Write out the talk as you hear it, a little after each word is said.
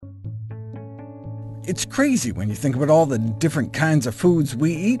It's crazy when you think about all the different kinds of foods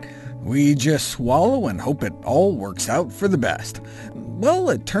we eat. We just swallow and hope it all works out for the best. Well,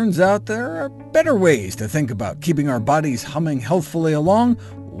 it turns out there are better ways to think about keeping our bodies humming healthfully along.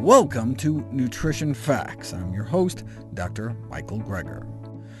 Welcome to Nutrition Facts. I'm your host, Dr. Michael Greger.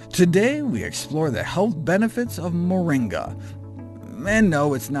 Today we explore the health benefits of moringa. And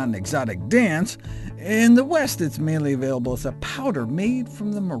no, it's not an exotic dance. In the West, it's mainly available as a powder made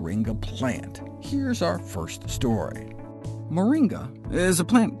from the moringa plant. Here's our first story. Moringa is a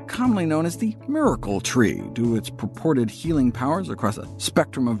plant commonly known as the miracle tree due to its purported healing powers across a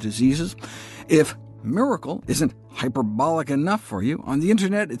spectrum of diseases. If miracle isn't hyperbolic enough for you, on the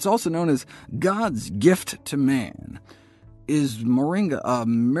internet it's also known as God's gift to man. Is moringa a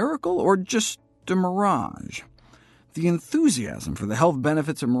miracle or just a mirage? The enthusiasm for the health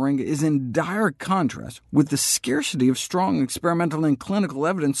benefits of moringa is in dire contrast with the scarcity of strong experimental and clinical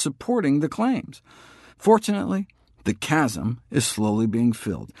evidence supporting the claims. Fortunately, the chasm is slowly being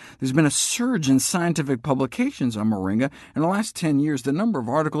filled. There's been a surge in scientific publications on moringa. In the last 10 years, the number of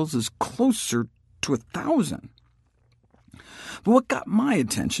articles is closer to 1,000. But what got my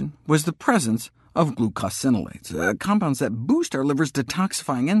attention was the presence of glucosinolates, compounds that boost our liver's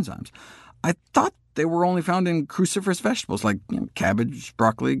detoxifying enzymes. I thought they were only found in cruciferous vegetables like cabbage,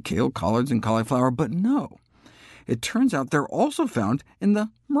 broccoli, kale, collards, and cauliflower, but no. It turns out they're also found in the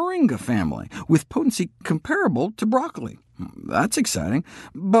moringa family, with potency comparable to broccoli. That's exciting,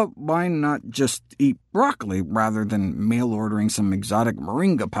 but why not just eat broccoli rather than mail-ordering some exotic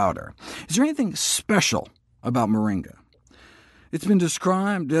moringa powder? Is there anything special about moringa? It's been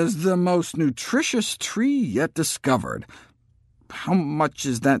described as the most nutritious tree yet discovered. How much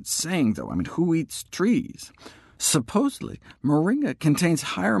is that saying, though? Who eats trees? Supposedly, moringa contains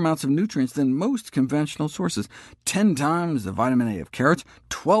higher amounts of nutrients than most conventional sources, 10 times the vitamin A of carrots,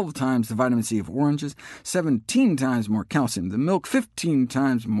 12 times the vitamin C of oranges, 17 times more calcium than milk, 15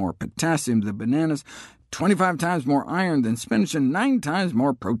 times more potassium than bananas, 25 times more iron than spinach, and 9 times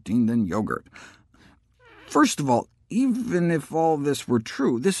more protein than yogurt. First of all, even if all this were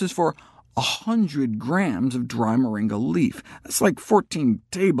true, this is for 100 grams of dry moringa leaf. That's like 14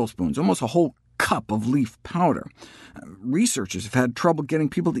 tablespoons, almost a whole cup of leaf powder. Researchers have had trouble getting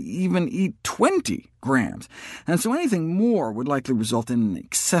people to even eat 20 grams, and so anything more would likely result in an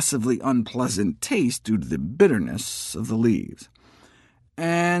excessively unpleasant taste due to the bitterness of the leaves.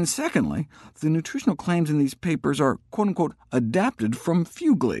 And secondly, the nutritional claims in these papers are quote-unquote adapted from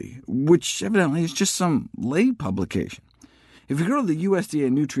Fugly, which evidently is just some lay publication. If you go to the USDA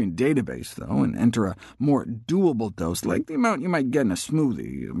nutrient database, though, and enter a more doable dose, like the amount you might get in a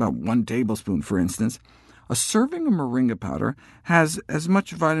smoothie, about 1 tablespoon for instance, a serving of moringa powder has as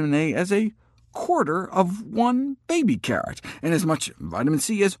much vitamin A as a quarter of 1 baby carrot, and as much vitamin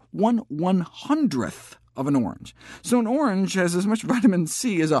C as 1/100th of an orange. So an orange has as much vitamin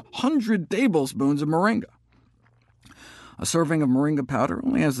C as 100 tablespoons of moringa. A serving of moringa powder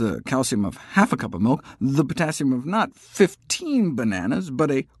only has the calcium of half a cup of milk, the potassium of not 15 bananas,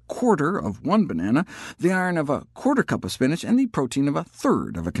 but a quarter of 1 banana, the iron of a quarter cup of spinach, and the protein of a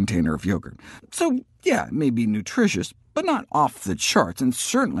third of a container of yogurt. So yeah, it may be nutritious, but not off the charts, and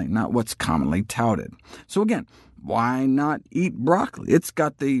certainly not what's commonly touted. So again, why not eat broccoli? It's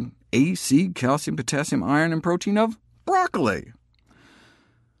got the A, C, calcium, potassium, iron, and protein of broccoli.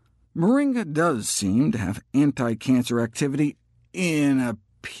 Moringa does seem to have anti-cancer activity in a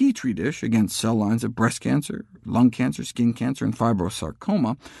petri dish against cell lines of breast cancer, lung cancer, skin cancer, and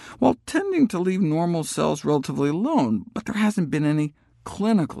fibrosarcoma, while tending to leave normal cells relatively alone, but there hasn't been any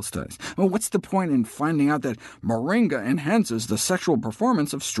clinical studies. Well, what's the point in finding out that moringa enhances the sexual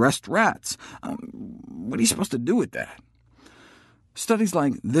performance of stressed rats? What are you supposed to do with that? Studies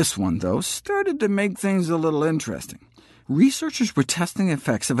like this one, though, started to make things a little interesting. Researchers were testing the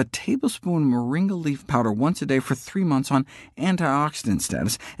effects of a tablespoon moringa leaf powder once a day for 3 months on antioxidant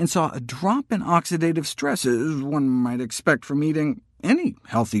status, and saw a drop in oxidative stress, as one might expect from eating any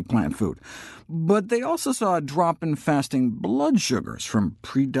healthy plant food. But they also saw a drop in fasting blood sugars from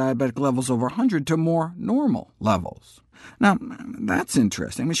pre-diabetic levels over 100 to more normal levels. Now, that's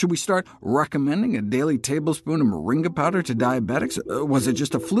interesting. Should we start recommending a daily tablespoon of moringa powder to diabetics? Was it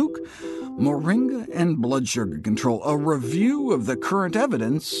just a fluke? Moringa and blood sugar control, a review of the current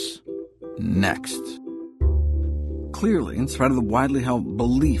evidence, next. Clearly, in spite of the widely held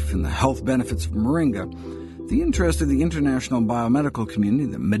belief in the health benefits of moringa, the interest of the international biomedical community,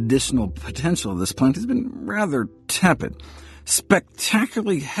 the medicinal potential of this plant, has been rather tepid.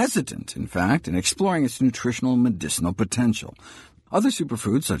 Spectacularly hesitant, in fact, in exploring its nutritional and medicinal potential. Other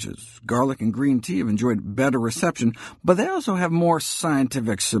superfoods, such as garlic and green tea, have enjoyed better reception, but they also have more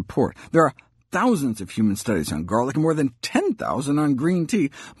scientific support. There are thousands of human studies on garlic and more than 10,000 on green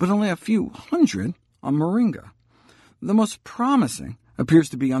tea, but only a few hundred on moringa. The most promising appears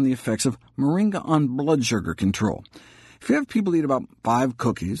to be on the effects of moringa on blood sugar control. If you have people eat about 5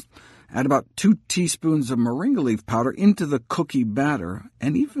 cookies, add about 2 teaspoons of moringa leaf powder into the cookie batter,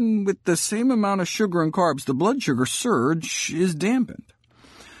 and even with the same amount of sugar and carbs, the blood sugar surge is dampened.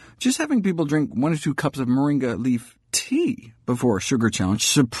 Just having people drink 1 or 2 cups of moringa leaf tea before a sugar challenge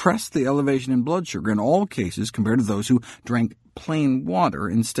suppressed the elevation in blood sugar in all cases compared to those who drank plain water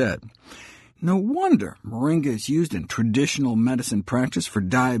instead. No wonder moringa is used in traditional medicine practice for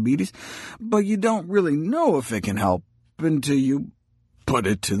diabetes, but you don't really know if it can help until you put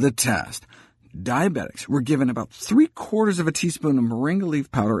it to the test. Diabetics were given about 3/4 of a teaspoon of moringa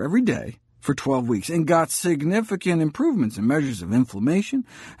leaf powder every day for 12 weeks and got significant improvements in measures of inflammation,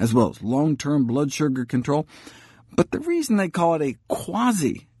 as well as long-term blood sugar control. But the reason they call it a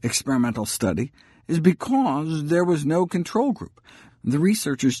quasi-experimental study is because there was no control group. The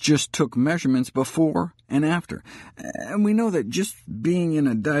researchers just took measurements before and after, and we know that just being in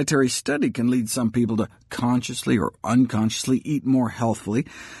a dietary study can lead some people to consciously or unconsciously eat more healthfully,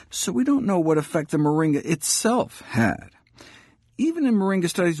 so we don't know what effect the moringa itself had. Even in moringa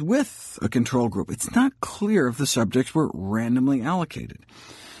studies with a control group, it's not clear if the subjects were randomly allocated.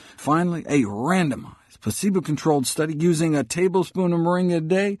 Finally, a randomized, placebo-controlled study using a tablespoon of moringa a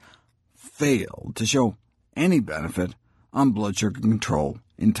day failed to show any benefit on blood sugar control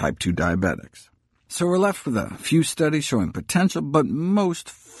in type 2 diabetics. So we're left with a few studies showing potential, but most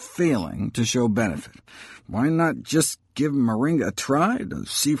failing to show benefit. Why not just give moringa a try to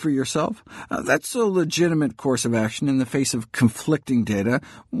see for yourself? That's a legitimate course of action in the face of conflicting data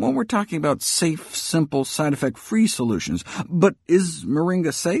when we're talking about safe, simple, side effect-free solutions. But is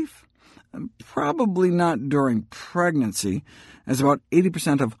moringa safe? Probably not during pregnancy, as about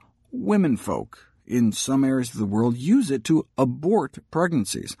 80% of womenfolk in some areas of the world use it to abort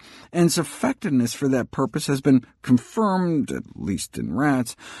pregnancies, and its effectiveness for that purpose has been confirmed, at least in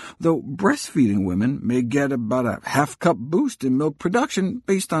rats, though breastfeeding women may get about a half-cup boost in milk production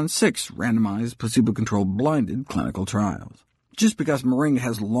based on 6 randomized, placebo-controlled, blinded clinical trials. Just because moringa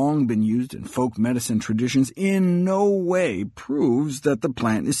has long been used in folk medicine traditions in no way proves that the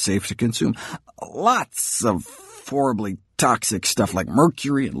plant is safe to consume. Lots of horribly toxic stuff like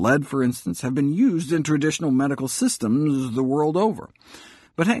mercury and lead, for instance, have been used in traditional medical systems the world over.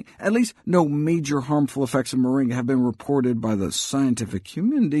 But hey, at least no major harmful effects of moringa have been reported by the scientific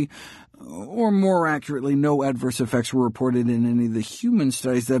community, or more accurately, no adverse effects were reported in any of the human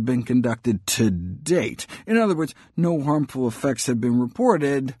studies that have been conducted to date. In other words, no harmful effects have been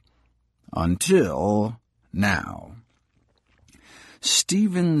reported until now.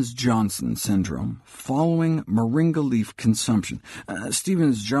 Stevens-Johnson syndrome following moringa leaf consumption.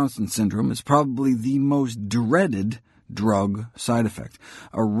 Stevens-Johnson syndrome is probably the most dreaded drug side effect,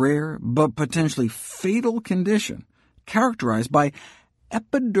 a rare but potentially fatal condition characterized by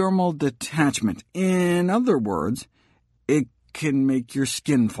epidermal detachment. In other words, it can make your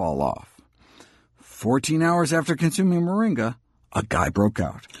skin fall off. 14 hours after consuming moringa, a guy broke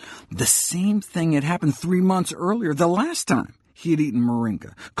out. The same thing had happened 3 months earlier, the last time he had eaten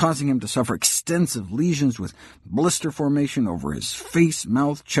moringa, causing him to suffer extensive lesions with blister formation over his face,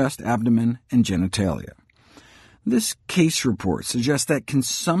 mouth, chest, abdomen, and genitalia. This case report suggests that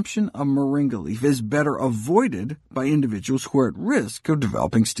consumption of moringa leaf is better avoided by individuals who are at risk of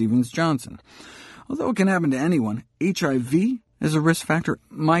developing Stevens-Johnson. Although it can happen to anyone, HIV is a risk factor.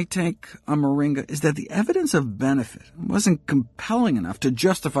 My take on moringa is that the evidence of benefit wasn't compelling enough to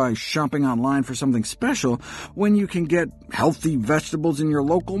justify shopping online for something special when you can get healthy vegetables in your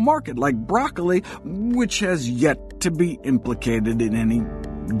local market, like broccoli, which has yet to be implicated in any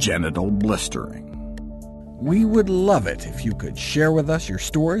genital blistering. We would love it if you could share with us your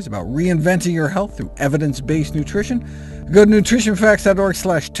stories about reinventing your health through evidence-based nutrition. Go to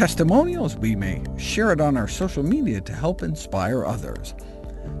nutritionfacts.org/testimonials. We may share it on our social media to help inspire others.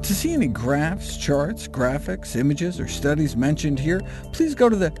 To see any graphs, charts, graphics, images, or studies mentioned here, please go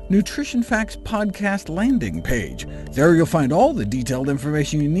to the Nutrition Facts podcast landing page. There you'll find all the detailed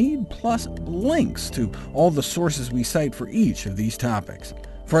information you need, plus links to all the sources we cite for each of these topics.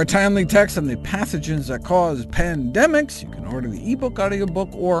 For a timely text on the pathogens that cause pandemics, you can order the ebook,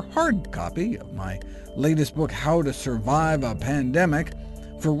 audiobook, or hard copy of my latest book, How to Survive a Pandemic.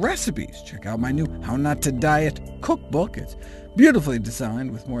 For recipes, check out my new How Not to Diet cookbook. It's beautifully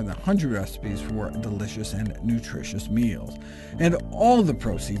designed with more than 100 recipes for delicious and nutritious meals. And all the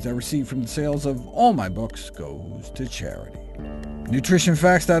proceeds I receive from the sales of all my books goes to charity.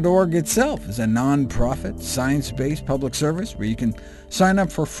 NutritionFacts.org itself is a non-profit, science-based public service where you can sign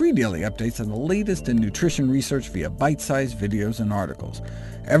up for free daily updates on the latest in nutrition research via bite-sized videos and articles.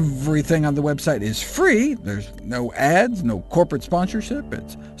 Everything on the website is free. There's no ads, no corporate sponsorship.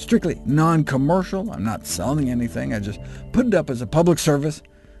 It's strictly non-commercial. I'm not selling anything. I just put it up as a public service,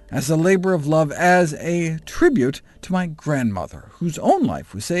 as a labor of love, as a tribute to my grandmother, whose own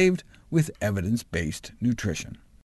life was saved with evidence-based nutrition.